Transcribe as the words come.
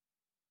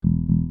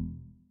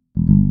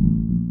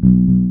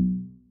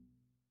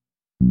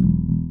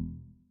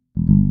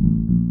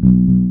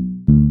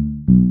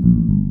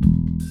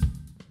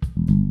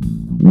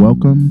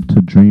Welcome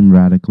to Dream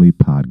Radically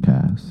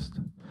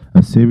Podcast,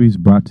 a series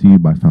brought to you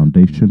by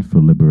Foundation for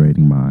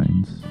Liberating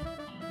Minds.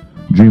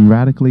 Dream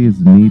Radically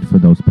is the need for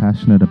those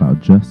passionate about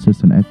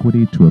justice and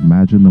equity to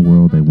imagine the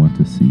world they want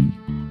to see,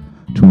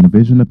 to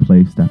envision a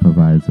place that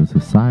provides the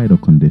societal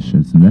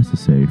conditions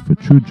necessary for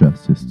true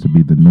justice to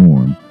be the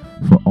norm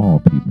for all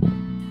people.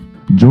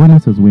 Join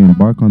us as we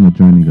embark on the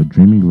journey of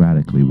dreaming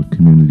radically with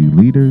community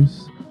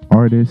leaders,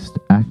 artists,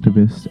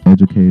 activists,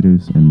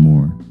 educators, and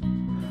more.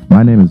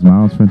 My name is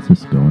Miles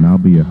Francisco, and I'll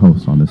be your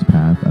host on this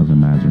path of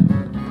imagining.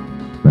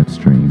 Let's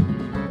dream.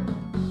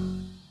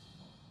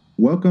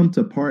 Welcome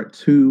to part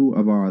 2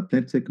 of our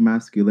authentic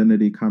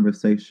masculinity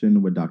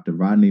conversation with Dr.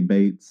 Rodney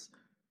Bates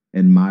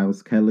and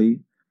Miles Kelly.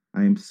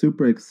 I am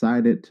super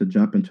excited to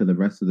jump into the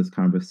rest of this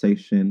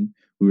conversation.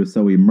 We were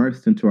so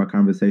immersed into our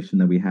conversation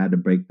that we had to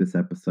break this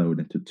episode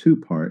into 2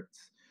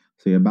 parts.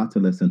 So you're about to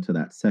listen to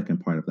that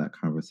second part of that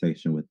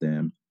conversation with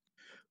them.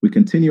 We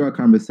continue our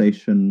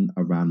conversation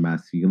around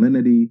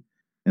masculinity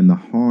and the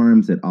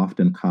harms it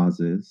often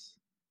causes.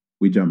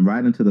 We jump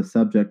right into the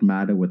subject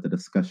matter with a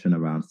discussion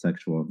around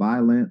sexual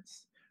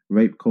violence,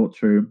 rape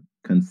culture,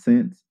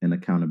 consent, and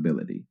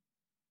accountability.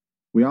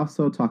 We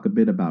also talk a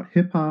bit about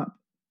hip-hop,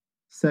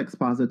 sex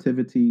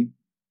positivity,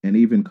 and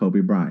even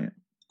Kobe Bryant.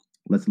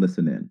 Let's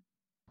listen in.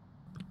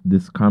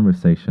 This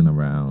conversation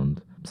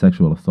around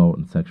sexual assault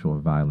and sexual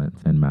violence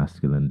and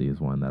masculinity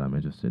is one that I'm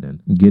interested in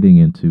getting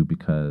into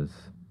because,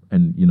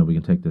 and we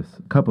can take this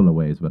a couple of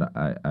ways, but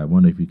I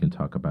wonder if you can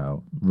talk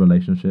about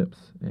relationships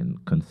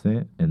and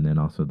consent, and then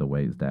also the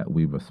ways that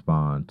we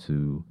respond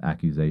to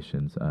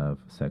accusations of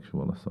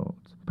sexual assault,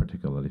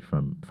 particularly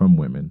from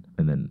women,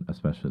 and then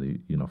especially,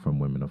 from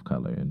women of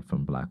color and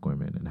from Black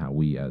women, and how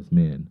we as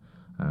men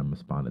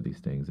respond to these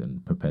things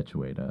and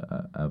perpetuate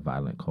a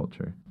violent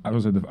culture. I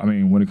would say,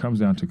 when it comes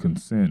down to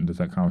consent, does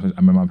that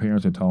conversation? My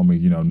parents had told me,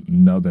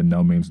 know that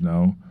no means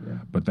no,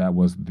 but that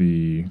was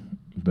the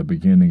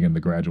beginning and the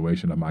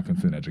graduation of my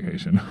consent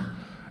education.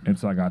 And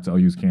so I got to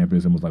OU's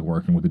campus and was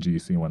working with the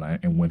GEC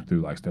and went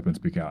through Step and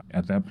Speak Out.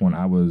 At that point,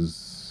 I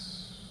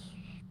was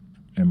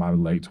in my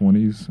late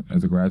 20s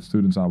as a grad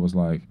student. So I was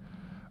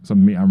so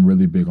me, I'm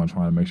really big on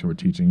trying to make sure we're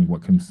teaching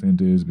what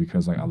consent is,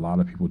 because a lot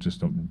of people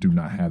just do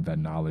not have that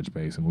knowledge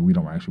base, and we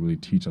don't actually really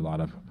teach a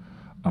lot of,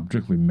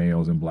 particularly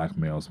males and Black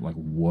males,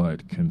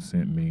 what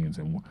consent means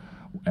and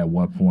at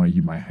what point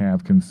you might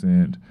have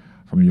consent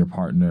from your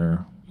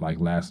partner,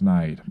 last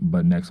night,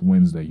 but next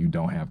Wednesday you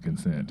don't have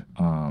consent,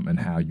 and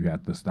how you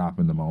have to stop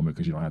in the moment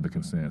because you don't have the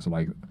consent. So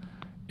it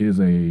is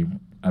a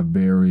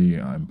very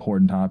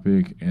important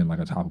topic, and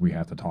a topic we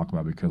have to talk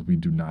about because we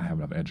do not have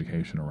enough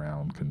education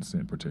around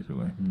consent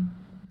particularly.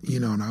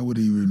 And I would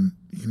even,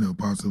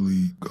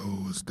 possibly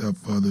go a step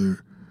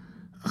further,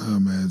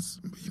 as,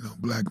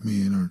 Black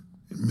men or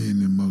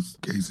men in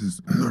most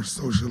cases are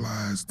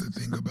socialized to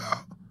think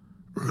about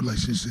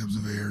relationships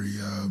very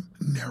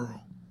narrow,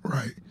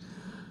 right?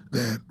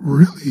 That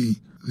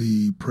really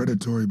the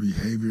predatory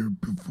behavior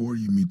before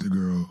you meet the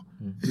girl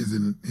is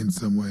in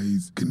some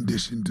ways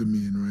conditioned to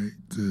men, right?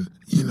 To,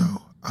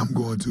 I'm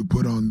going to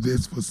put on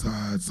this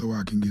facade so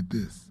I can get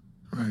this,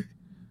 right?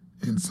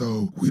 And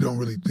so we don't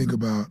really think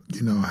about,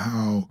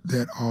 how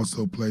that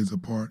also plays a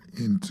part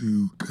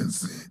into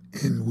consent.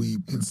 And we,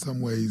 in some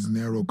ways,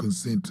 narrow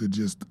consent to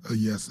just a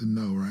yes and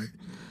no, right?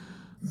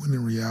 When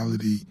in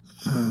reality,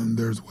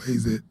 there's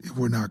ways that if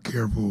we're not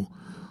careful,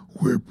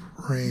 we're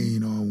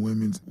preying on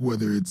women's,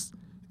 whether it's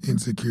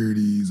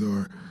insecurities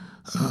or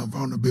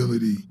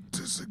vulnerability,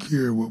 to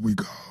secure what we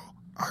call,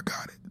 I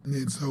got it.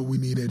 And so we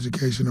need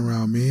education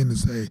around men to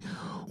say,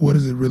 what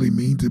does it really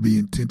mean to be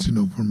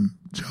intentional from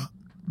jump?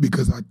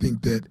 Because I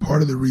think that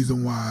part of the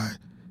reason why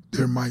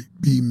there might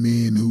be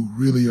men who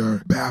really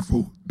are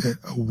baffled that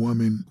a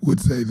woman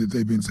would say that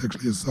they've been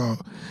sexually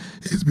assaulted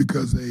is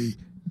because they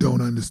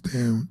don't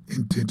understand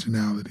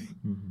intentionality.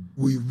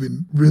 We've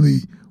been really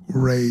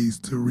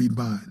raised to read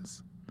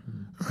minds,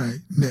 right?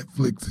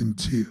 Netflix and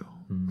chill,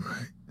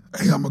 right?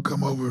 Hey, I'm gonna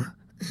come over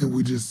and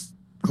we just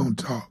gonna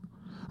talk.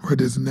 Right?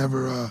 There's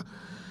never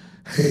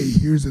hey,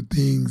 here's the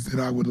things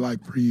that I would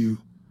like for you.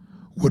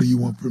 What do you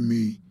want from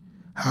me?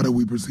 How do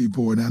we proceed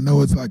forward? And I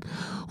know it's well,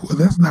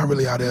 that's not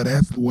really out there.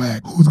 That's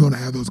whack. Who's gonna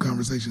have those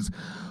conversations?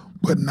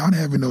 But not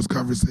having those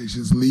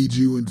conversations leads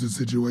you into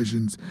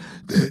situations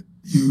that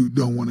you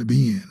don't want to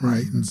be in,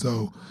 right? And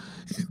so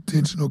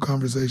intentional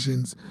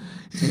conversations,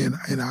 and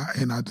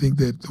I think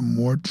that the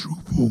more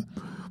truthful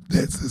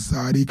that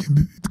society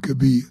could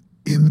be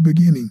in the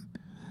beginning,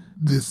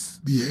 this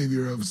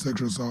behavior of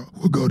sexual assault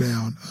will go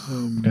down.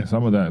 And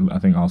some of that, I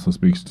think, also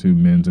speaks to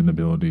men's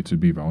inability to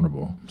be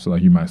vulnerable. So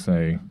you might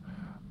say,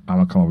 I'm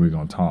going to come over, we're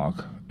going to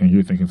talk, and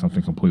you're thinking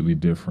something completely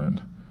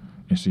different,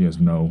 and she has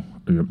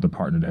the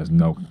partner has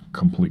no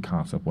complete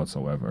concept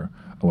whatsoever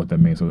of what that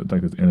means. So it's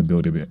this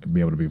inability to be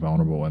able to be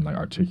vulnerable and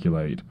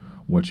articulate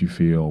what you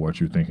feel, what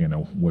you're thinking,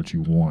 and what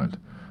you want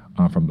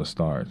from the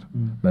start.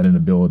 That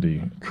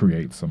inability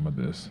creates some of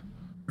this.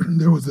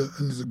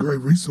 There's a great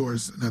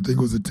resource, and I think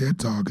it was a TED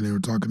Talk, and they were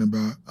talking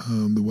about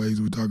the ways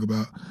we talk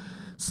about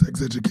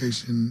sex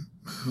education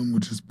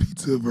which is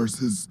pizza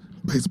versus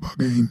baseball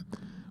game,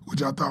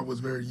 which I thought was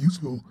very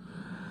useful.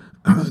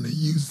 And it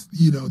used,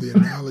 the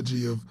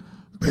analogy of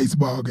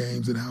baseball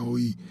games and how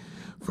we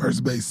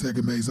first base,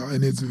 second base,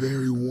 and it's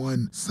very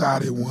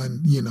one-sided,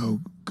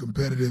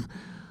 competitive,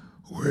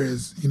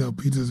 whereas,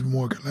 pizza is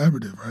more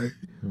collaborative, right?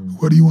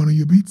 What do you want on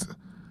your pizza?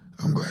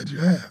 I'm glad you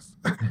asked.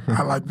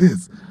 I like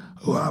this.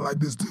 Oh, I like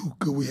this too.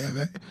 Could we have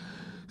that?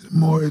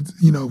 More, if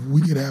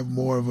we could have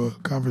more of a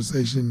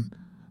conversation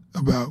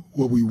about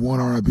what we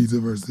want on our pizza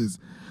versus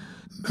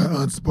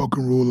the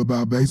unspoken rule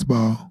about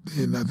baseball,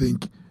 then I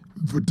think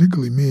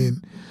particularly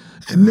men,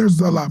 and there's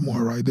a lot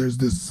more, right? There's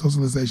this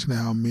socialization of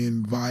how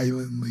men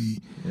violently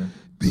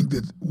think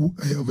that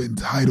of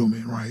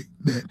entitlement, right?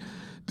 That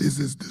this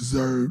is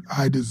deserved,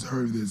 I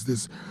deserve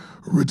this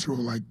ritual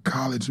like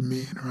college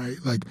men, right?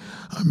 Like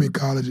I'm in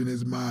college and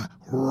it's my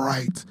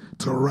right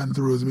to run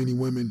through as many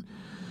women.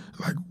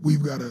 Like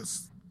we've got to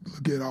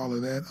look at all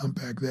of that,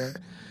 unpack that,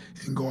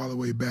 and go all the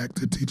way back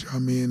to teach our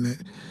men that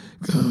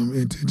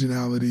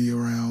intentionality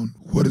around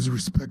what is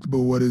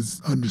respectable, what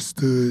is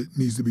understood,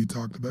 needs to be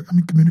talked about. I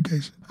mean,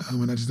 communication.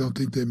 And I just don't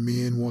think that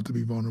men want to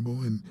be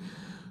vulnerable, and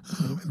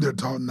they're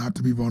taught not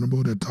to be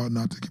vulnerable. They're taught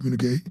not to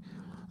communicate,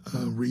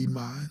 read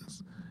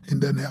minds, and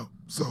doesn't help.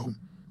 So,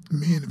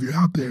 men, if you're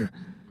out there,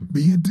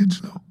 be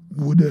intentional.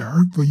 Would it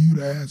hurt for you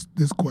to ask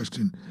this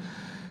question?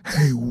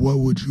 Hey, what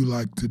would you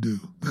like to do?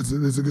 That's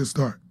a good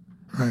start,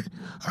 right?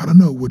 I don't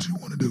know what you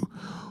want to do.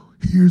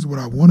 Here's what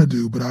I want to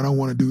do, but I don't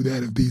want to do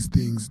that if these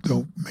things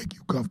don't make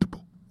you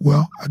comfortable.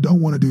 Well, I don't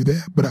want to do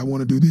that, but I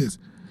want to do this.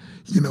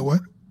 You know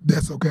what?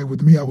 That's okay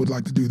with me. I would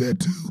like to do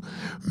that too.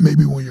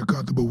 Maybe when you're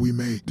comfortable, we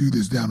may do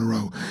this down the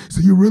road.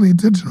 So you're really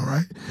intentional,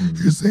 right?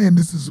 Mm-hmm. You're saying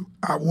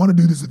I want to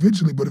do this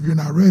eventually, but if you're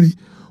not ready,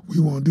 we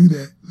won't do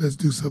that. Let's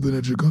do something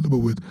that you're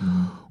comfortable with.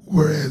 Mm-hmm.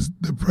 Whereas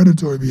the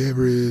predatory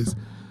behavior is,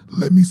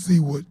 let me see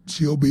what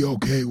she'll be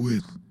okay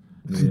with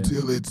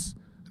until it's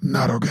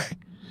not okay.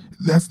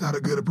 That's not a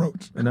good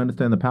approach. And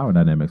understand the power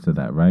dynamics of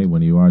that, right?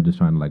 When you are just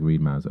trying to like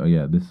read minds, oh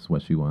yeah, this is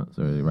what she wants,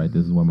 or right,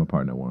 this is what my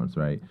partner wants,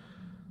 right?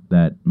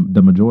 That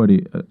the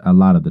majority, a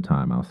lot of the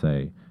time, I'll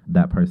say,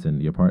 that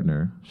person, your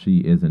partner, she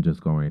isn't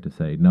just going to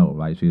say no,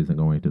 right? She isn't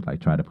going to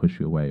like try to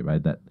push you away,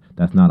 right?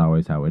 That's not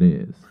always how it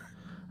is.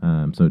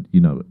 So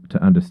to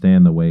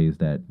understand the ways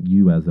that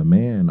you as a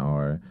man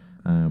are,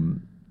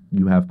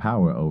 you have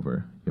power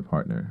over your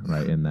partner,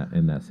 right? In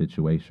that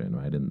situation,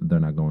 right? And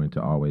they're not going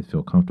to always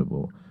feel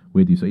comfortable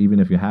with you. So even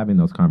if you're having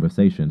those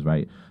conversations,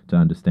 right, to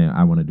understand,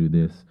 I want to do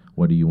this,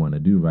 what do you want to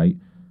do, right?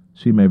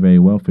 She may very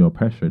well feel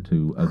pressure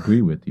to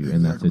agree with you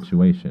in that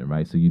situation,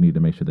 right? So you need to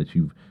make sure that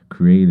you've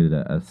created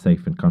a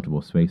safe and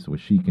comfortable space where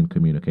she can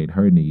communicate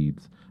her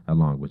needs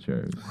along with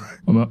yours.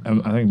 Well,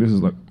 I think this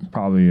is like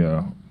probably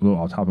a little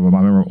off topic, but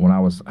I remember when I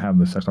was having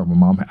the sex talk with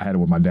my mom, I had it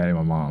with my dad and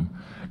my mom.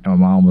 And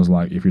my mom was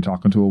like, if you're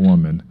talking to a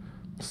woman,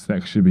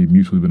 sex should be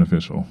mutually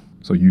beneficial.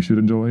 So you should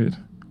enjoy it,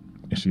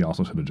 and she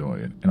also should enjoy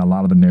it. And a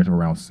lot of the narrative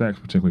around sex,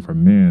 particularly for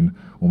men,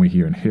 when we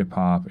hear in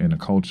hip-hop and in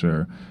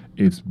culture,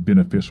 it's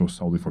beneficial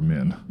solely for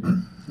men.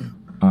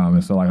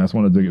 And so, like, that's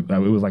one of the, it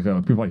was like,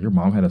 people like, your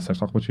mom had a sex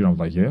talk with you? And I was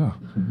like, yeah.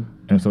 Mm-hmm.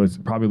 And so it's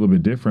probably a little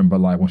bit different, but,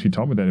 like, when she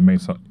told me that,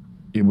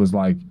 it was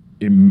like,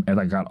 as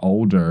I got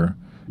older,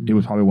 it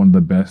was probably one of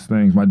the best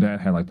things. My dad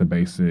had, like, the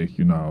basic,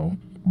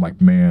 like,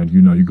 man,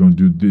 you're going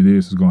to do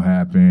this, is going to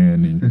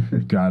happen, and you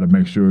got to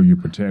make sure you're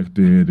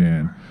protected,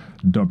 and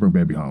don't bring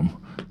baby home.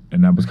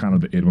 And that was kind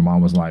of it. My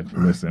mom was like,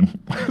 listen.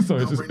 So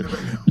it's just,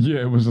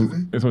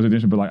 it's much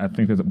addition, but like, I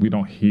think that we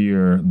don't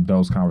hear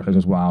those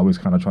conversations. Why I always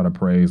kind of try to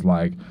praise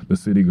like the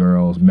City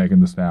Girls, Megan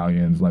Thee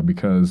Stallions, like,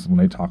 because when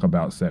they talk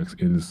about sex,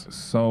 it is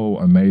so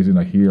amazing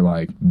to hear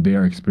like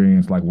their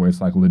experience, like where it's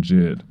like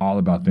legit all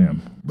about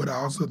them. But I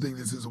also think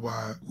this is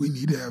why we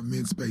need to have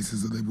men's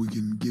spaces so that we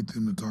can get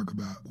them to talk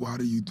about, why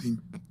do you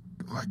think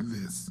like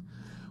this?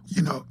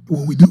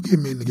 When we do get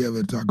men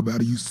together to talk about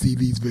it, you see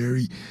these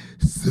very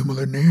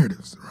similar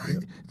narratives,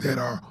 right? That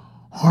are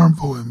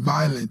harmful and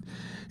violent.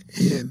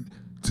 And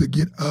to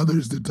get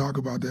others to talk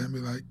about that and be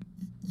like,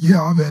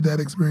 yeah, I've had that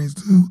experience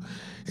too.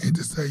 And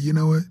to say, you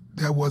know what,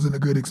 that wasn't a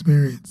good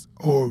experience.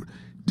 Or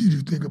did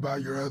you think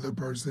about your other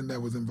person that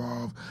was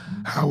involved?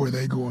 How were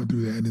they going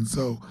through that? And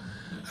so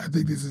I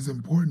think this is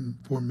important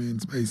for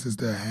men's spaces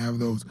to have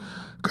those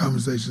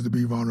conversations, to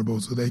be vulnerable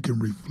so they can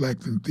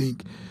reflect and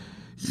think,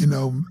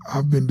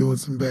 I've been doing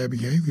some bad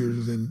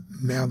behaviors, and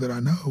now that I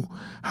know,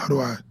 how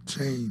do I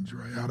change,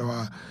 right? How do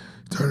I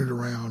turn it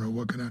around, or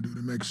what can I do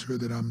to make sure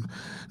that I'm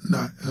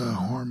not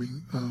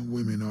harming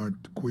women or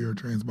queer or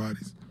trans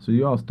bodies? So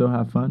you all still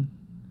have fun?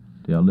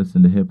 Do y'all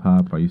listen to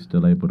hip-hop? Are you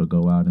still able to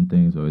go out and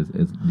things, or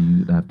do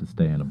you have to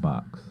stay in a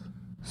box?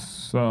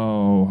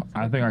 So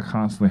I think I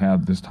constantly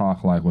have this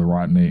talk like with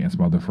Rodney and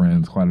some other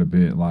friends quite a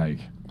bit, like,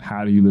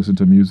 how do you listen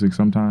to music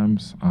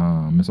sometimes?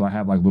 And so I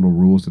have like little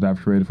rules that I've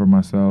created for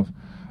myself.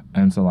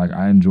 And so like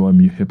I enjoy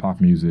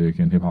hip-hop music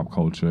and hip-hop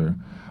culture,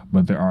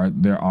 but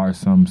there are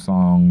some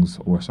songs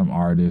or some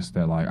artists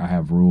that like I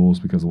have rules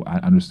because I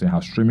understand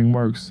how streaming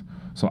works.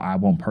 So I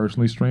won't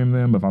personally stream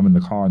them, but if I'm in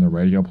the car and the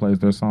radio plays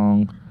their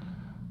song,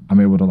 I'm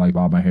able to like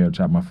bob my head,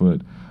 chop my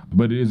foot.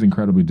 But it is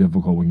incredibly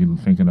difficult when you're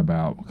thinking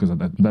about, because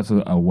that's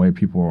a way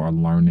people are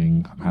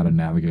learning how to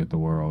navigate the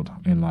world.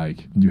 And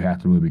like, you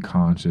have to really be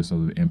conscious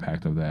of the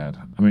impact of that.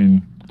 I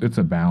mean, it's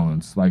a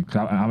balance. Like,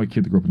 I'm a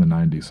kid that grew up in the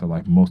 90s. So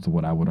like most of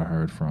what I would have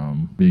heard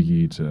from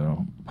Biggie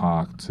to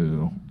Pac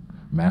to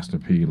Master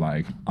P,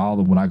 like all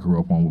of what I grew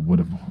up on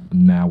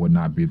would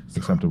not be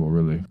acceptable,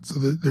 really. So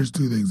there's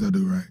two things I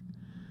do, right?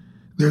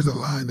 There's a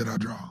line that I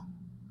draw.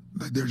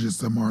 Like there's just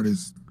some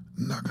artists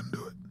not gonna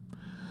do it,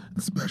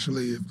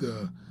 especially if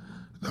the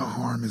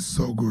harm is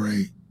so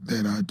great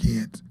that I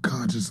can't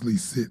consciously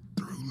sit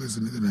through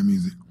listening to that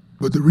music.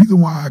 But the reason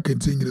why I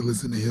continue to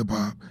listen to hip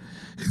hop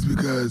is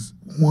because,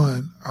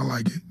 one, I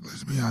like it,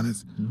 let's be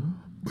honest. Mm-hmm.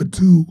 But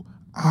two,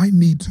 I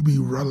need to be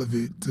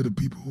relevant to the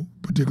people,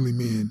 particularly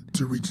men,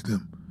 to reach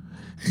them.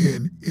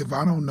 And if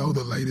I don't know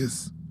the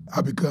latest,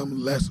 I become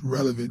less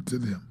relevant to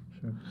them.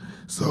 Sure.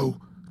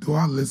 So do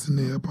I listen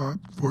to hip hop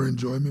for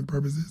enjoyment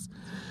purposes?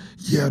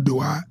 Yeah. Do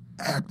I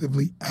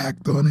actively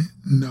act on it?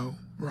 No.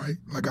 Right?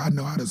 Like I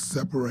know how to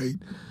separate.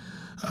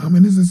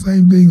 And it's the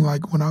same thing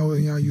like when I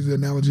use the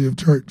analogy of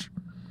church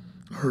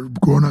or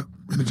growing up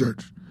in the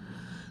church.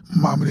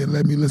 Mama didn't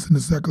let me listen to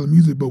secular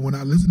music, but when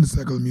I listened to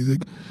secular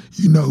music,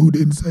 you know who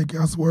didn't say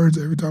cuss words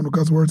every time the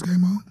cuss words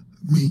came on?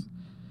 Me.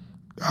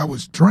 I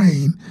was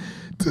trained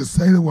to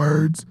say the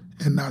words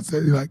and not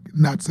say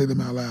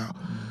them out loud.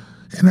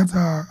 And that's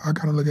how I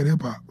kind of look at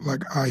hip hop.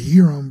 Like I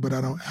hear them, but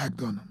I don't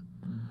act on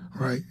them.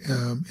 Right?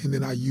 And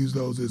then I use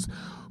those as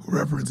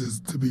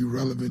references to be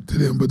relevant to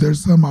them, but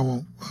there's some I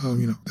won't,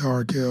 the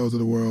R. Kells of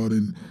the world,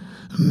 and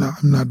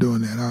I'm not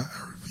doing that. I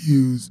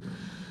refuse.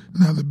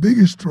 Now, the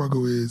biggest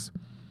struggle is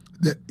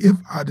that if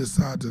I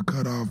decide to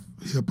cut off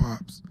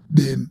hip-hops,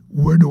 then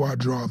where do I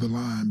draw the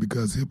line?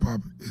 Because hip-hop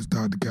is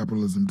tied to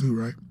capitalism too,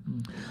 right?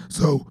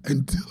 So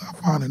until I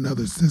find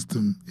another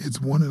system,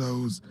 it's one of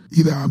those,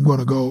 either I'm going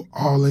to go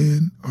all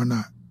in or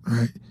not,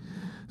 right?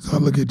 So I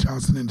look at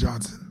Johnson &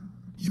 Johnson.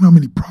 You know how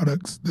many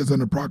products that's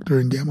under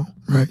Procter & Gamble,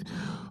 right?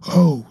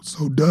 Oh,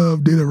 so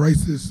Dove did a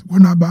racist. We're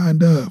not buying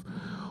Dove.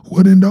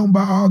 Well, then don't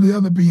buy all the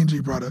other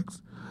P&G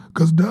products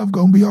because Dove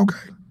going to be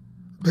okay.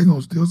 They're going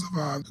to still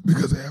survive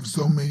because they have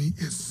so many.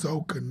 It's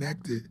so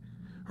connected,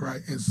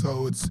 right? And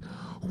so it's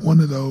one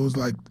of those,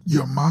 like,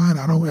 your mind,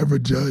 I don't ever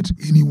judge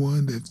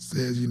anyone that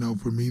says,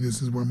 for me,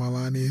 this is where my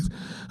line is.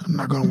 I'm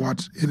not going to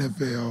watch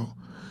NFL,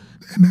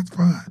 and that's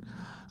fine.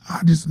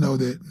 I just know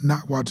that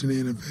not watching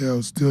the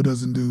NFL still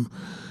doesn't do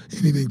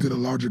anything to the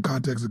larger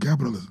context of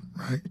capitalism,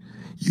 right?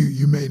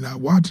 You may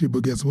not watch it,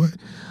 but guess what?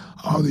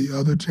 All the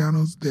other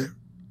channels that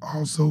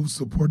also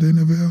support the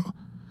NFL,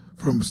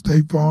 from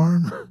State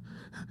Farm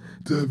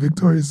to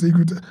Victoria's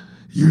Secret,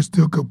 you're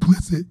still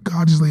complicit,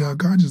 consciously,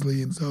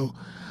 unconsciously. And so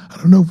I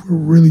don't know if we're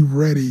really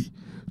ready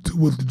to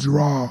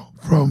withdraw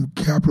from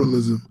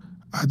capitalism.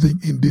 I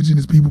think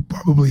indigenous people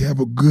probably have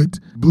a good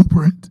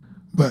blueprint,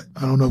 but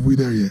I don't know if we're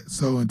there yet.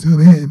 So until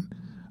then,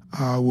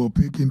 I will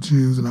pick and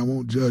choose and I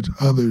won't judge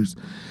others.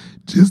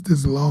 Just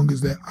as long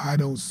as that I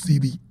don't see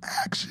the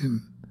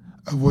action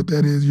of what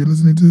that is you're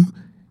listening to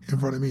in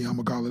front of me, I'm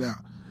going to call it out.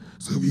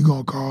 So if you're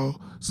going to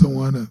call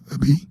someone a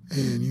B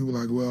and you were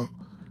like, well,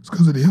 it's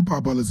because of the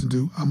hip-hop I listen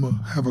to, I'm going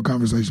to have a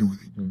conversation with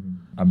you.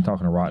 Mm-hmm. I'm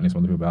talking to Rodney, some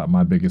other people about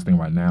my biggest thing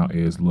right now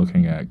is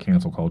looking at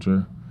cancel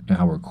culture and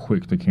how we're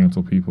quick to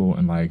cancel people.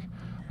 And like,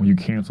 when you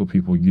cancel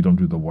people, you don't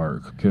do the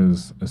work.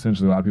 Because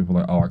essentially a lot of people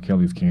are like, oh, R.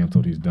 Kelly's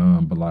canceled, he's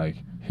done. But like,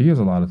 he has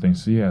a lot of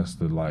things he has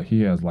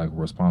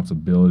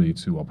responsibility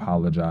to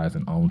apologize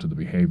and own to the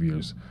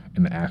behaviors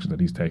and the action that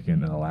he's taken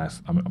in the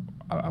last,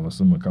 I'm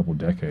assuming, a couple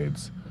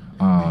decades.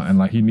 And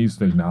like, he needs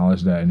to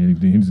acknowledge that, and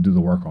he needs to do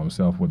the work on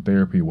himself with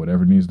therapy,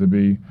 whatever it needs to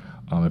be.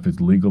 If it's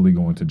legally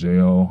going to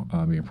jail,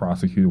 being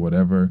prosecuted,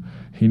 whatever,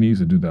 he needs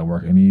to do that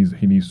work, and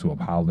he needs to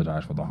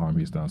apologize for the harm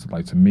he's done. So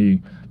like, to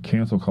me,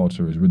 cancel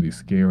culture is really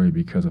scary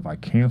because if I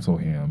cancel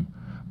him,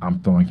 I'm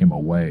throwing him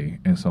away.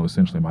 And so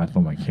essentially, am I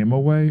throwing him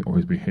away or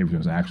his behavior,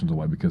 his actions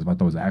away? Because if I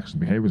throw his actions,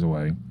 behaviors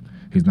away,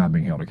 he's not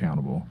being held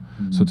accountable.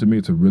 Mm-hmm. So to me,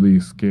 it's a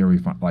really scary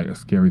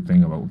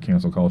thing about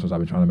cancel culture. I've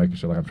been trying to make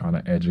sure like I'm trying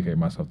to educate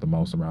myself the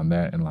most around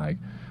that and like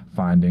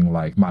finding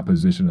like my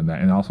position in that,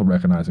 and also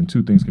recognizing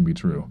two things can be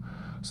true.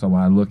 So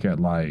when I look at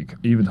like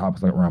even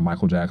topics like around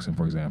Michael Jackson,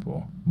 for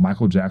example,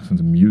 Michael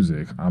Jackson's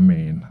music, I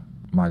mean,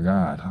 my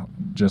God,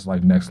 just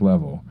like next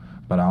level.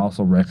 But I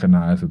also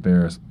recognize that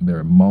there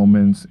are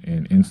moments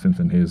and instances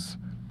in his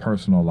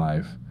personal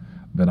life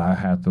that I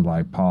have to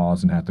like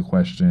pause and have to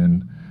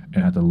question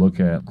and have to look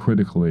at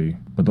critically.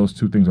 But those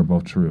two things are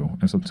both true.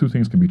 And so two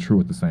things can be true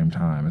at the same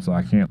time. And so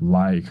I can't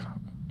like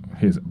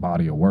his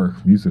body of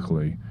work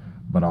musically,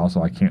 but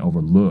also I can't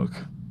overlook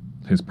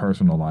his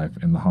personal life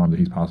and the harm that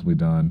he's possibly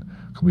done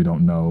because we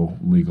don't know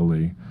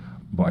legally.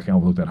 But I can't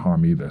overlook that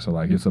harm either. So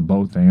like, it's a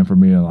both and for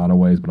me in a lot of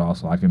ways, but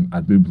also I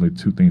do believe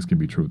two things can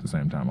be true at the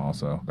same time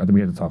also. I think we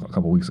had to talk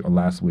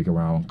last week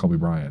around Kobe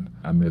Bryant.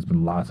 I mean, there's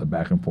been lots of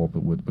back and forth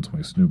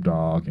between Snoop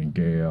Dogg and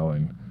Gayle,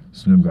 and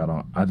Snoop got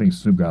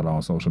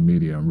on social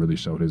media and really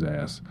showed his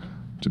ass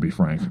to be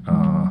frank,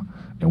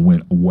 and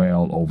went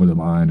well over the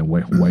line and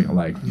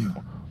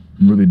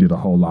really did a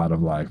whole lot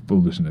of like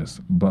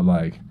foolishness. But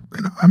like,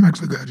 and I'm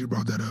actually glad you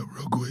brought that up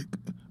real quick,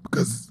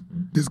 because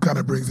this kind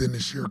of brings in the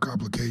sheer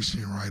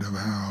complication, right, of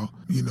how,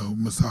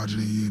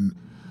 misogyny and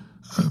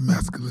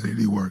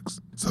masculinity works.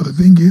 So the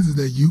thing is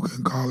that you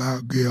can call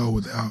out Gayle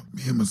without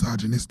being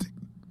misogynistic,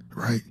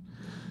 right?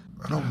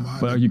 I don't mind.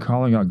 But are you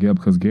calling out Gayle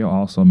because Gayle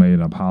also made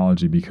an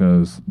apology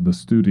because the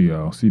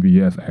studio,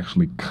 CBS,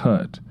 actually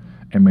cut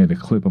and made a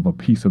clip of a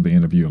piece of the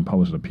interview and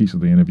published a piece of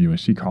the interview, and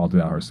she called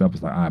it out herself.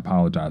 It's like, I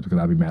apologize because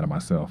I'd be mad at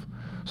myself.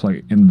 So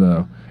like in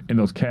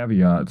those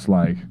caveats,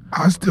 like,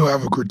 I still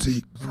have a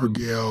critique for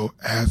Gayle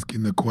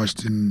asking the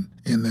question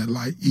in that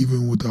light,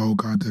 even with the whole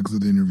context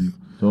of the interview.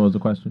 So what was the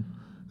question?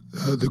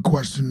 The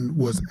question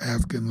was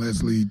asking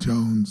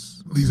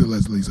Lisa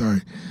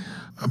Leslie,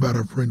 about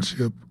her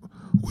friendship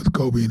with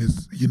Kobe and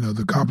his,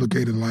 the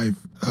complicated life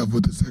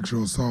with the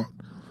sexual assault.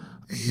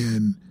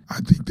 And I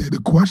think that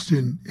the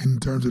question in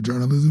terms of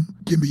journalism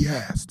can be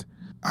asked.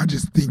 I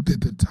just think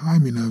that the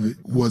timing of it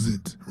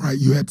wasn't right.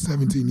 You had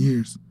 17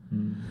 years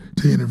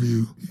to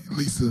interview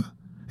Lisa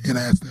and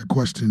ask that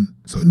question.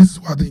 So and this is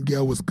why I think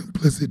Gayle was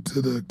complicit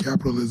to the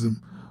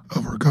capitalism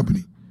of her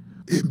company.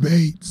 It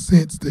made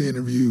sense to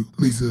interview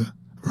Lisa,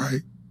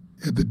 right,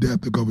 at the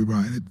death of Kobe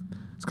Bryant.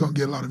 It's going to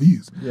get a lot of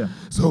views. Yeah.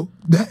 So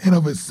that in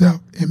of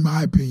itself, in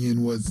my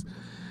opinion, was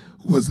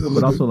a little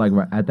But also, bit...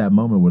 like, at that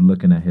moment, we're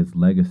looking at his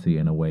legacy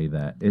in a way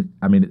that,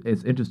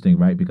 it's interesting,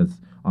 right?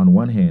 Because on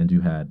one hand,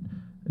 you had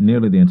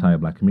nearly the entire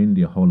black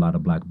community, a whole lot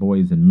of black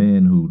boys and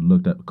men who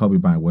looked at Kobe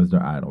Bryant was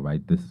their idol,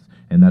 right?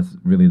 And that's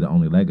really the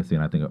only legacy.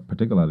 And I think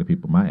particularly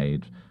people my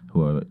age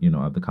who are,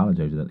 of the college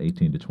ages at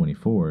 18 to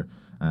 24,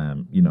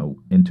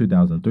 in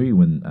 2003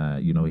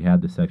 when, he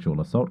had the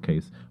sexual assault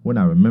case, we're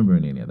not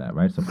remembering any of that,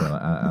 right? So for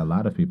a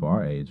lot of people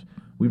our age,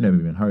 we've never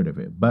even heard of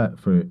it. But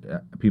for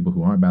people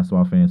who aren't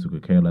basketball fans, who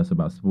could care less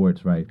about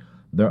sports, right,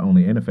 their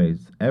only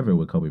interface ever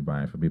with Kobe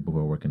Bryant, for people who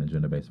are working in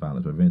gender-based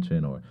violence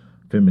prevention or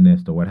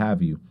feminist or what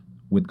have you,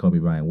 with Kobe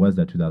Bryant was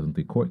that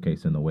 2003 court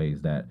case, in the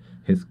ways that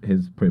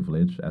his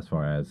privilege as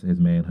far as his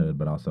manhood,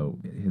 but also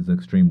his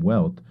extreme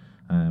wealth,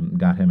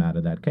 got him out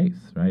of that case,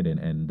 right?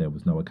 And there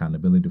was no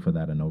accountability for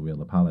that and no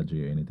real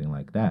apology or anything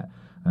like that.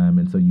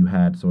 And so you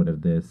had sort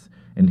of this,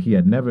 and he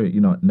had never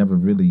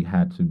really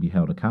had to be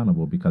held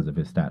accountable because of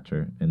his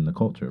stature in the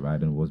culture,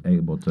 right? And was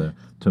able to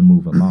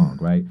move along,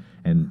 right?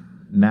 And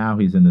now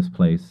he's in this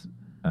place,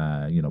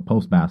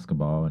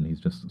 post-basketball, and he's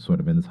just sort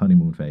of in this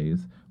honeymoon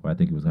phase where I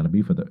think he was going to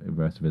be for the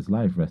rest of his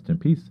life, rest in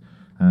peace.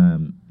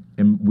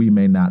 And we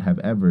may not have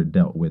ever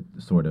dealt with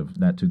sort of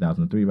that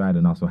 2003, right?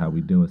 And also how we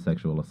deal with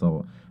sexual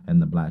assault in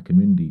the black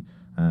community.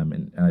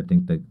 And I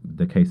think that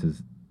the case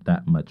is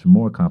that much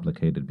more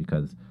complicated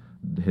because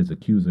his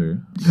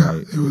accuser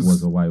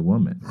was a white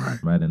woman,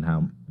 right? And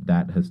how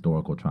that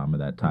historical trauma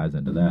that ties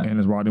into that. And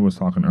as Rodney was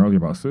talking earlier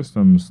about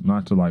systems,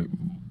 not to like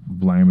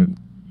blame it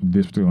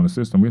this particular on the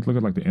system, we have to look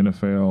at like the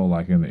NFL,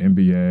 like in the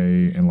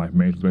NBA and like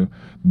major league.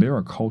 There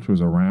are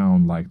cultures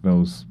around like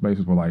those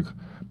spaces where like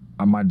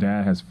my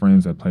dad has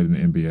friends that played in the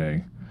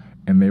NBA,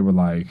 and they were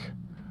like,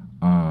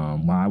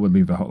 when I would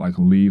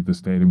leave the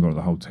stadium, go to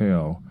the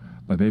hotel,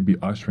 like they'd be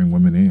ushering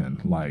women in.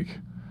 Like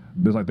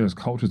there's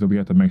cultures that we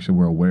have to make sure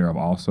we're aware of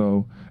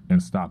also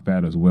and stop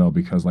that as well,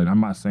 because like I'm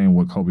not saying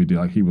what Kobe did,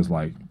 like he was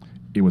like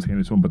it was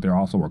handed to him, but there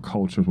also were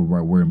cultures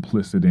where we're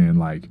implicit in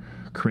like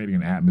creating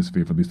an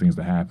atmosphere for these things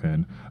to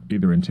happen,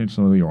 either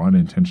intentionally or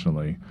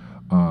unintentionally,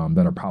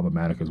 that are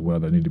problematic as well,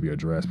 that need to be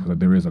addressed. Because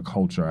there is a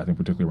culture, I think,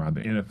 particularly around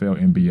the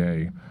NFL,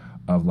 NBA,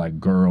 of like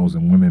girls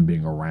and women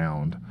being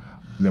around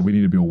that we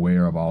need to be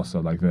aware of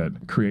also, like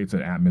that creates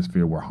an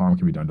atmosphere where harm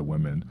can be done to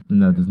women.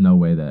 No, there's no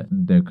way that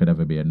there could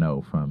ever be a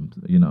no from,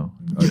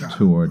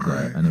 towards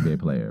an NBA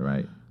player,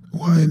 right?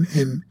 Well,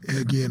 and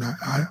again,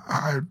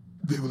 I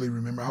vividly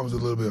remember, I was a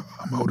little bit,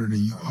 I'm older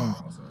than you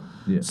all.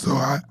 Yeah. So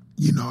I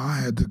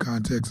had the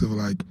context of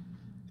like,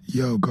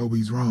 yo,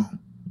 Kobe's wrong,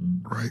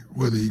 right?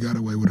 Whether he got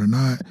away with it or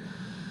not.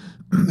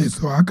 And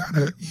so I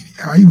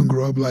even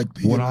grew up like...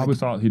 I always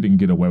thought he didn't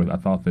get away with it. I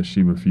thought that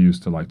she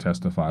refused to like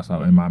testify.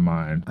 So in my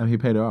mind... And he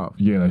paid her off.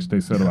 Yeah,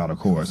 they settled out of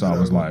court. So I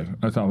was like,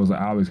 I always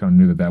kind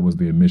of knew that was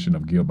the admission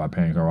of guilt by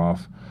paying her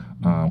off.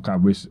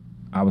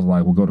 I was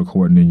like, we'll go to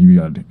court and then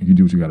you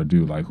do what you got to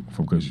do, like,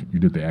 because you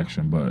did the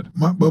action. But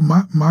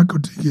my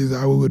critique is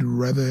I would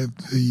rather have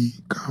the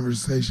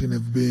conversation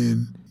have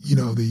been,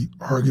 the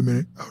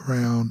argument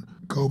around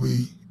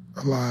Kobe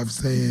alive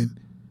saying,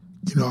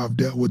 I've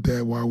dealt with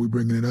that. Why are we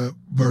bringing it up?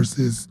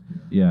 Versus,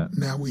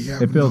 now we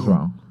have. It feels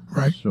wrong,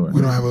 right? Sure.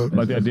 We don't have a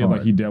like the idea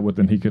like he dealt with,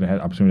 and he could have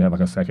had opportunity to have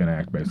like a second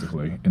act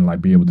basically, and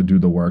like be able to do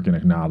the work and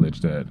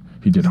acknowledge that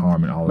he did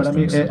harm and all those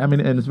things. And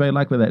it's very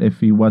likely that if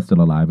he was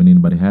still alive and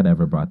anybody had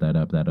ever brought that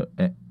up, that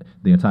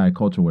the entire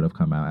culture would have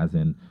come out, as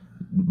in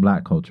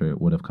black culture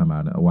would have come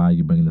out. Why are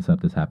you bringing this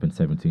up? This happened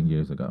 17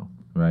 years ago,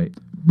 right?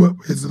 But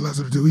it's the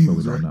lesser of two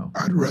evils, right? Know.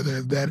 I'd rather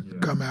have that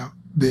come out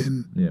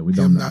than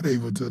him not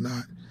able to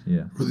not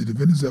really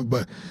defend himself.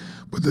 But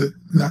the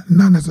not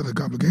necessarily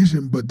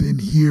complication, but then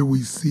here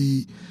we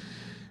see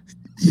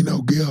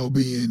Gail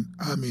being,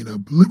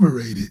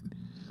 obliterated,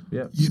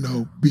 Yep.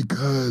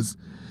 because,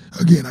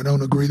 again, I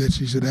don't agree that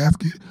she should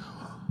ask it,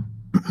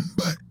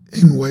 but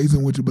in ways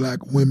in which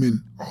black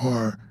women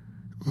are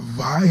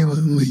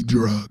violently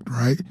drugged,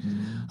 right?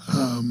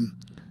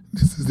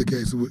 This is the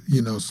case with,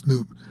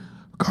 Snoop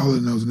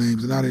calling those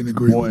names, and I didn't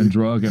agree Well, with and it.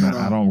 drug, and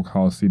I don't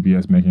recall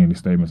CBS making any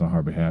statements on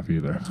her behalf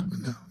either.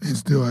 No, and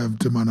still have,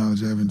 to my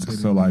knowledge, I haven't said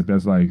So like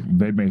that's like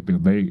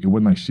it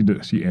wasn't like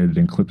she edited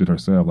and clipped it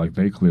herself. Like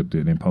they clipped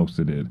it and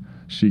posted it.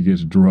 She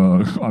gets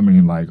drugged.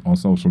 like on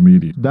social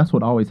media. That's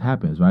what always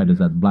happens, right? Is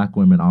that black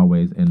women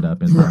always end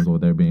up in times where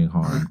they're being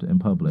harmed in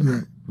public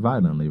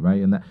violently,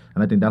 right? And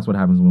I think that's what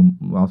happens when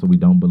also we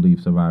don't believe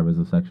survivors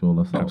of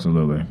sexual assault.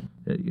 Absolutely.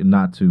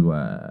 Not to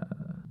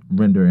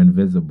render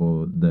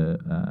invisible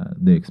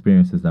the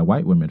experiences that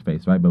white women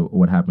face, right? But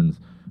what happens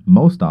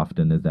most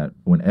often is that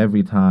when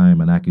every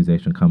time an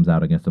accusation comes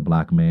out against a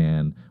black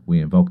man,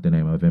 we invoke the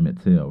name of Emmett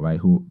Till,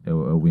 right?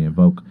 Or we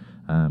invoke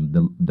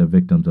the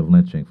victims of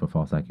lynching for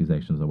false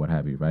accusations or what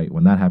have you, right?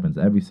 When that happens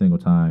every single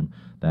time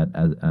that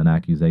an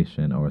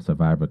accusation or a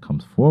survivor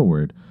comes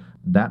forward,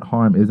 that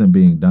harm isn't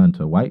being done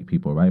to white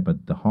people, right?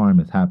 But the harm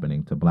is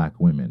happening to black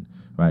women,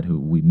 right, who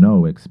we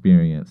know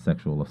experience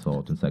sexual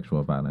assault and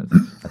sexual violence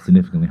at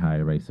significantly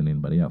higher rates than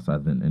anybody else,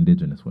 other than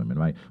indigenous women,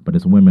 right? But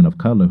it's women of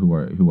color who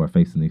are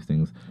facing these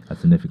things at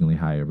significantly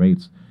higher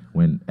rates.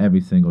 When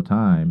every single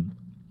time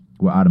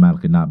we're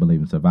automatically not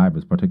believing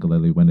survivors,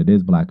 particularly when it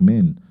is black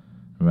men,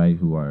 right,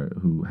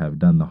 who have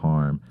done the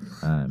harm,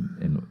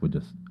 and we're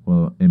just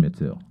Emmett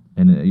Till.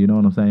 And you know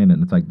what I'm saying?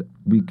 And it's like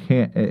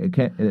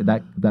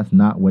that's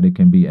not what it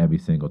can be every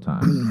single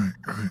time.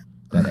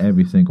 That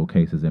every single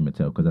case is Emmett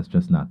Till, because that's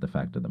just not the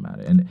fact of the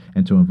matter.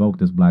 And to invoke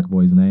this black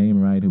boy's name,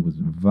 right, who was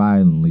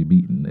violently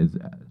beaten, is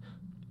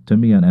to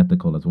me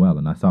unethical as well.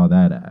 And I saw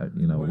that,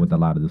 with a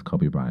lot of this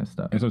Kobe Bryant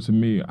stuff. And so to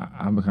me,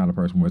 I'm the kind of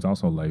person where it's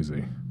also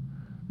lazy,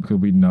 because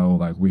we know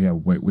we have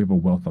a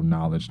wealth of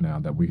knowledge now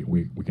that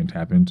we can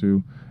tap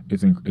into.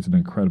 It's an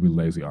incredibly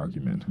lazy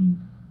argument.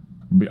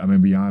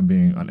 Beyond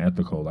being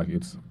unethical, like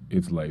it's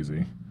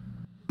lazy.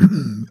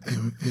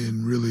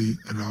 and really,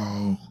 it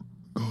all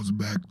goes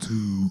back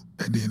to,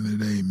 at the end of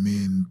the day,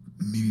 men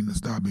needing to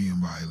stop being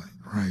violent,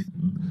 right?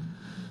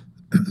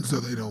 So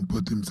they don't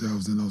put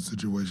themselves in those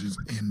situations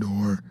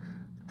and/or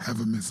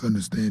have a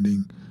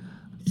misunderstanding.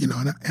 And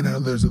I know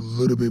there's a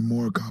little bit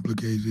more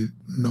complicated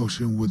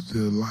notion with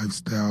the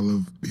lifestyle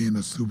of being a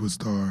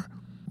superstar,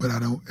 but I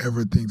don't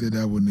ever think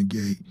that would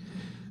negate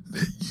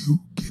that you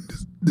can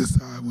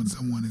decide when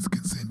someone is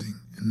consenting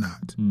and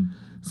not.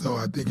 So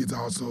I think it's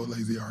also a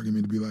lazy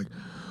argument to be like,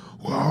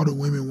 well, all the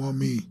women want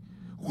me.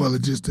 Well,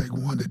 it just take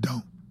one that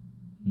don't.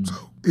 So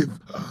if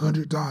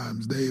 100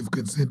 times they've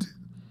consented,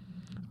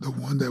 the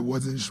one that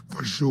wasn't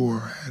for sure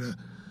had a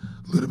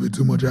little bit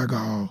too much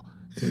alcohol,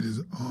 it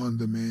is on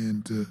the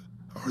man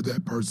or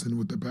that person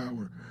with the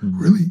power.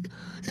 Really,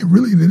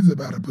 it is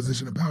about a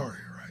position of power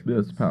here, right?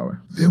 There's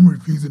power. Them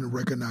refusing to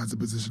recognize the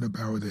position of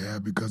power they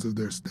have because of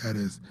their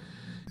status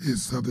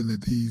is something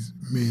that these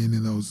men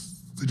in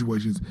those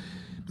situations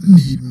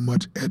need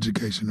much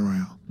education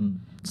around.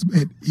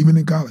 And even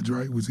in college,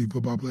 right? We see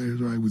football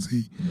players, right? We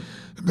see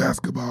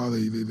basketball.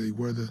 They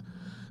wear the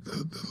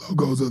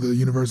logos of the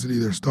university,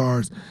 their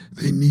stars.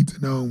 They need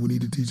to know, and we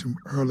need to teach them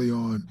early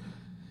on,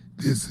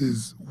 this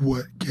is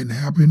what can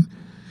happen,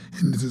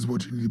 and this is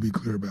what you need to be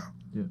clear about.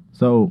 Yeah.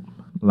 So,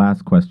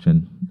 last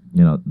question.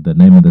 The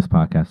name of this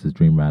podcast is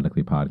Dream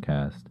Radically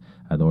Podcast.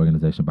 The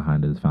organization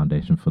behind it is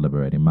Foundation for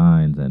Liberating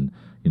Minds, and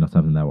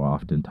something that we're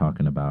often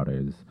talking about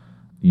is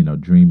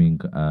dreaming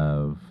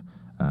of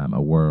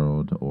a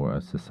world or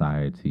a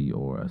society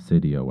or a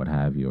city or what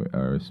have you,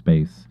 or a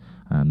space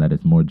that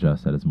is more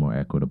just, that is more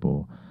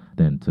equitable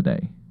than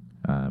today.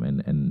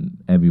 And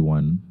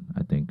everyone,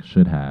 I think,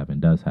 should have and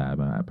does have,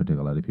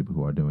 particularly people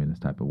who are doing this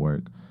type of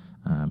work,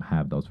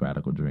 have those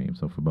radical dreams.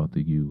 So for both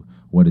of you,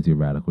 what is your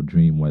radical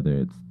dream, whether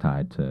it's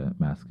tied to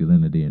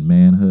masculinity and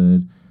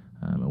manhood,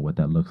 and what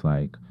that looks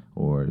like,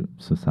 or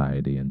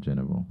society in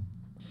general?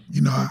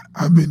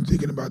 I've been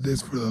thinking about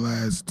this for the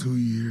last 2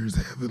 years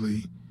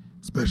heavily,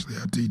 especially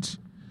I teach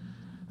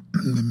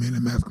the Men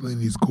and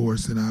Masculinities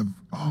course, and I've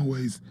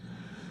always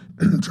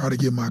tried to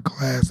get my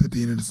class at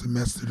the end of the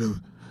semester to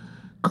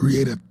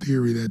create a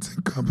theory that's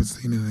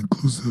encompassing and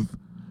inclusive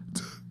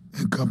to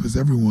encompass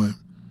everyone.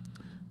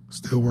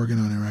 Still working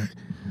on it, right?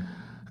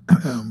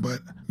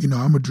 But,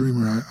 I'm a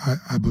dreamer.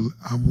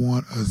 I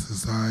want a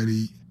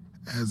society,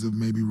 as of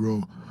maybe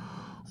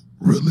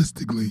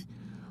realistically,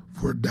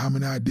 for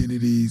dominant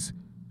identities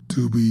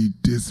to be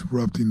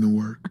disrupting the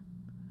work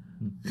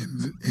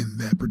in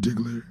that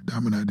particular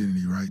dominant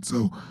identity, right?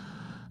 So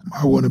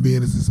I want to be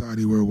in a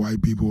society where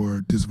white people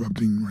are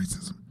disrupting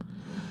racism.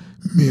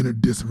 Men are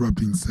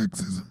disrupting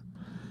sexism.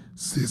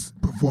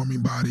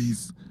 Cis-performing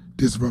bodies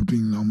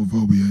disrupting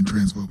homophobia and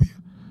transphobia.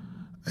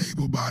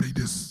 Able-bodied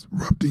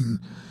disrupting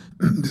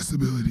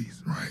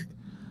disabilities, right?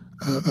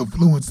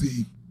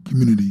 Affluency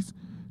communities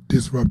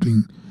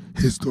disrupting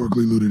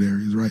historically looted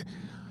areas, right?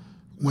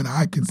 When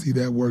I can see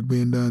that work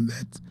being done,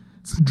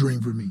 it's a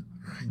dream for me,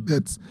 right?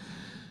 right?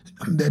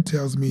 That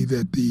tells me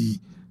that the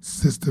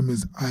system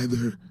is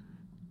either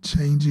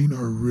changing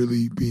or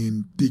really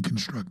being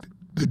deconstructed.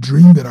 The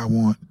dream that I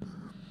want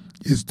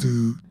is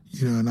to,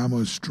 and I'm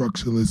a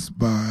structuralist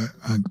by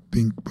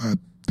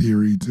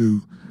theory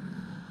too.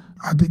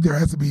 I think there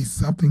has to be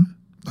something.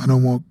 I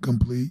don't want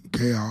complete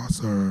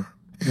chaos or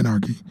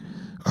anarchy.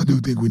 I do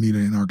think we need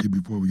an anarchy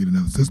before we get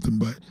another system,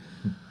 but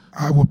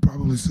I would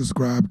probably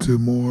subscribe to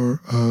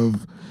more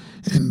of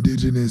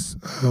indigenous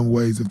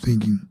ways of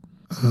thinking,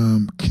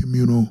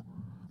 communal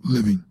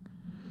living,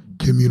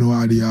 communal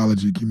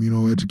ideology,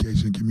 communal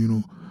education,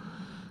 communal,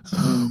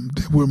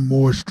 that we're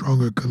more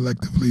stronger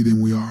collectively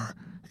than we are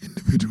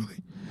individually.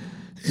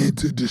 And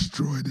to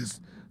destroy this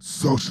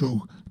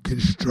social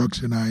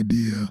construction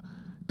idea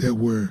that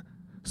we're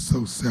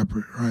so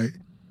separate, right?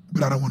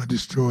 But I don't want to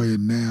destroy it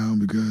now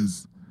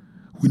because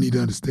we need to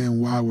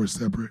understand why we're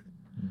separate.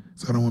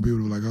 So I don't want people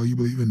to be like, oh, you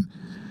believe in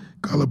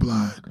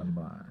colorblind.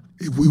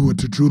 If we were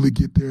to truly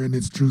get there in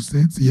its true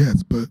sense,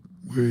 yes, but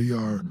we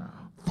are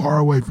far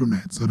away from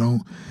that. So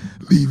don't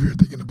leave here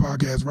thinking the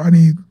podcast,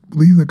 Rodney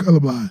believes in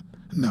colorblind.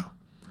 No.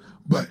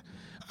 But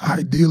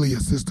ideally a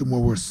system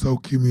where we're so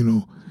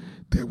communal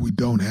that we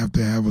don't have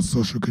to have a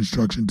social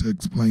construction to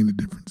explain the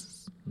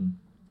differences.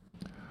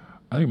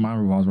 I think mine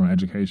revolves around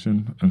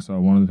education. And so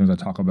one of the things I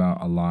talk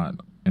about a lot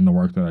in the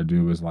work that I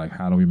do is like,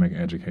 how do we make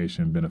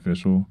education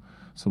beneficial?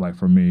 So like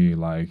for me,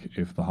 like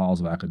if the halls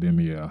of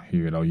academia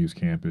here at OU's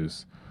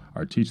campus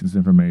are teaching this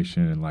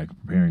information and like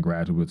preparing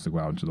graduates to go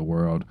out into the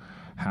world,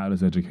 how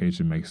does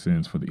education make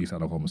sense for the East Side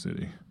of Oklahoma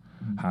City?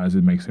 How does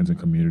it make sense in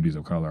communities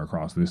of color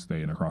across this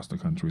state and across the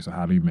country? So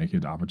how do you make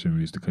it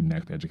opportunities to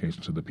connect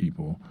education to the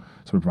people,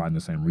 so we're providing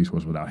the same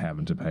resource without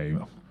having to pay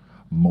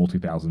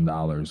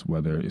multi-$1,000s,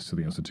 whether it's to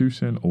the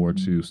institution or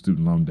to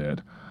student loan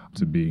debt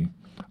to be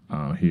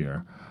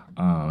here.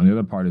 And the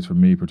other part is for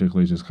me,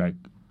 particularly just like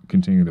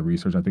continuing the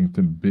research. I think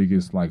the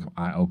biggest like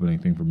eye-opening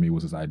thing for me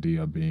was this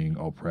idea of being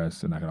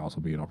oppressed and I could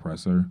also be an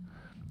oppressor.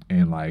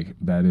 And like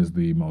that is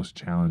the most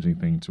challenging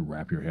thing to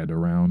wrap your head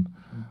around,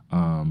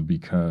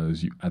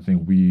 because I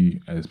think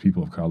we as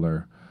people of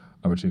color,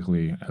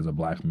 particularly as a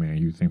black man,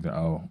 you think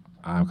that,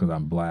 because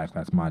I'm black,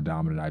 that's my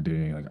dominant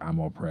identity. Like I'm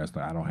oppressed,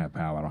 like I don't have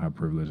power, I don't have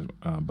privilege.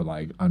 But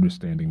like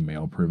understanding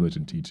male privilege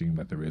and teaching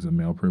that there is a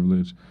male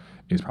privilege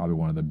is probably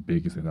one of the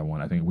biggest things I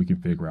want. I think we can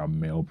figure out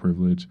male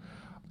privilege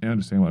and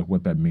understand like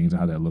what that means and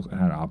how that looks and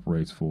how it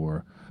operates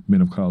for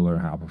men of color,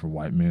 how it operates for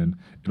white men.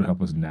 It'll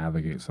help us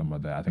navigate some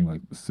of that. I think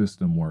like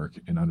system work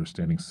and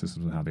understanding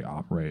systems and how they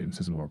operate and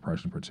systems of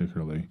oppression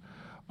particularly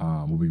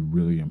will be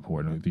really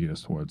important to get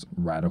us towards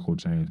radical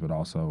change, but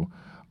also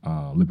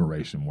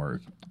liberation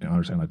work and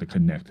understand like the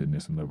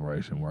connectedness and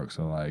liberation work.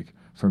 So like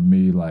for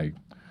me, like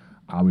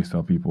I always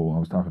tell people, I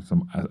was talking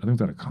to I think it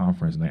was at a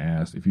conference and they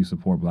asked, if you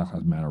support Black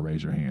Lives Matter,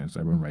 raise your hand. So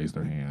everyone raised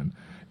their hand.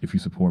 If you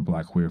support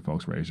Black queer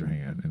folks, raise your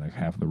hand. And like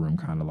half of the room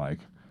kind of like,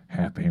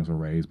 half the hands were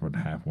raised, but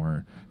half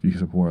weren't. If you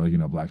support,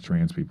 Black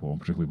trans people,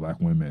 particularly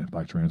Black women,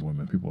 Black trans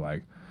women, people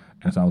like,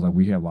 and so I was like,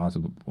 we have lots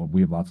of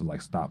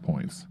like stop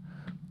points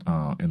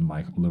in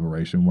like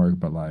liberation work,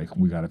 but like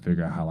we got to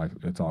figure out how like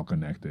it's all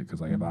connected. Because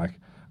like if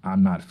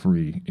I'm not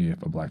free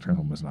if a Black trans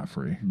woman is not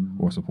free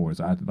or supported.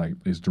 So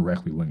it's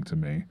directly linked to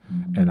me.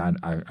 And I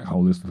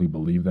holistically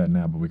believe that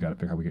now, but we got to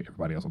figure out how we get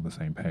everybody else on the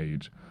same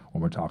page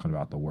when we're talking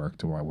about the work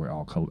to where we're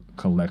all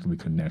collectively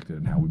connected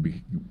and how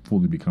we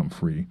fully become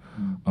free,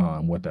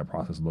 and what that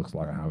process looks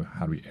like and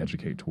how do we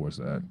educate towards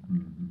that.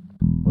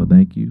 Well,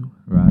 thank you,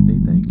 Rodney.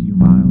 Thank you,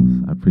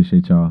 Miles. I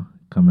appreciate y'all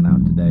coming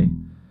out today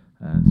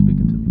and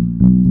speaking to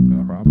me.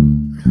 No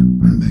problem.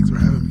 Thanks for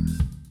having me.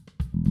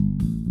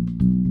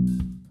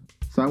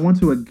 So I want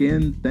to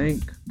again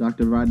thank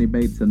Dr. Rodney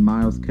Bates and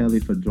Miles Kelly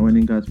for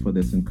joining us for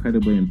this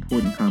incredibly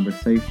important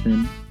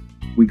conversation.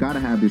 We got to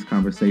have these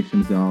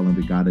conversations, y'all, and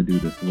we got to do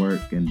this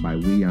work. And by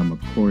we, I'm, of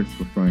course,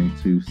 referring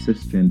to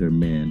cisgender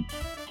men.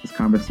 This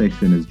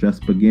conversation is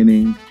just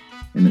beginning,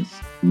 and it's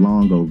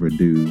long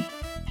overdue.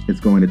 It's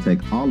going to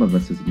take all of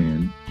us as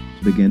men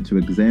to begin to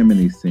examine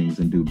these things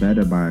and do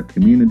better by our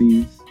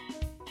communities,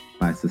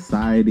 by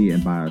society,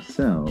 and by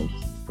ourselves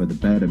for the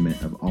betterment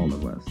of all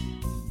of us.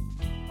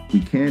 We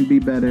can be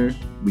better,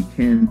 we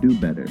can do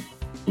better,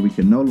 but we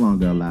can no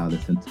longer allow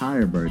this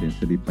entire burden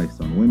to be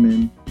placed on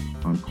women,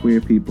 on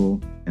queer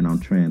people, and on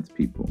trans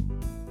people.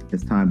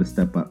 It's time to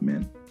step up,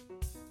 men.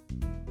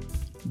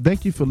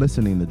 Thank you for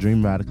listening to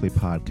Dream Radically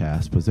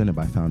podcast presented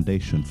by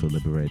Foundation for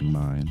Liberating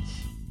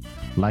Minds.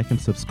 Like and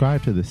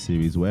subscribe to this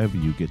series wherever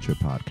you get your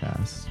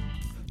podcasts.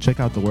 Check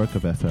out the work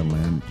of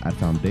FLM at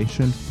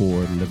Foundation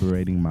for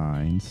Liberating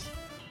Minds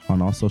on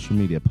all social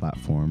media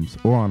platforms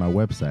or on our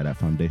website at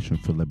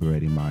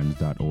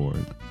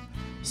foundationforliberatingminds.org.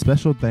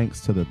 Special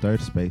thanks to the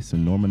Third Space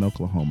in Norman,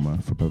 Oklahoma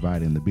for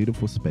providing the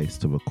beautiful space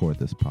to record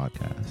this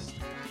podcast.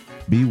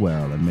 Be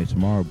well, and may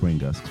tomorrow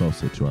bring us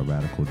closer to our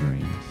radical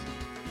dreams.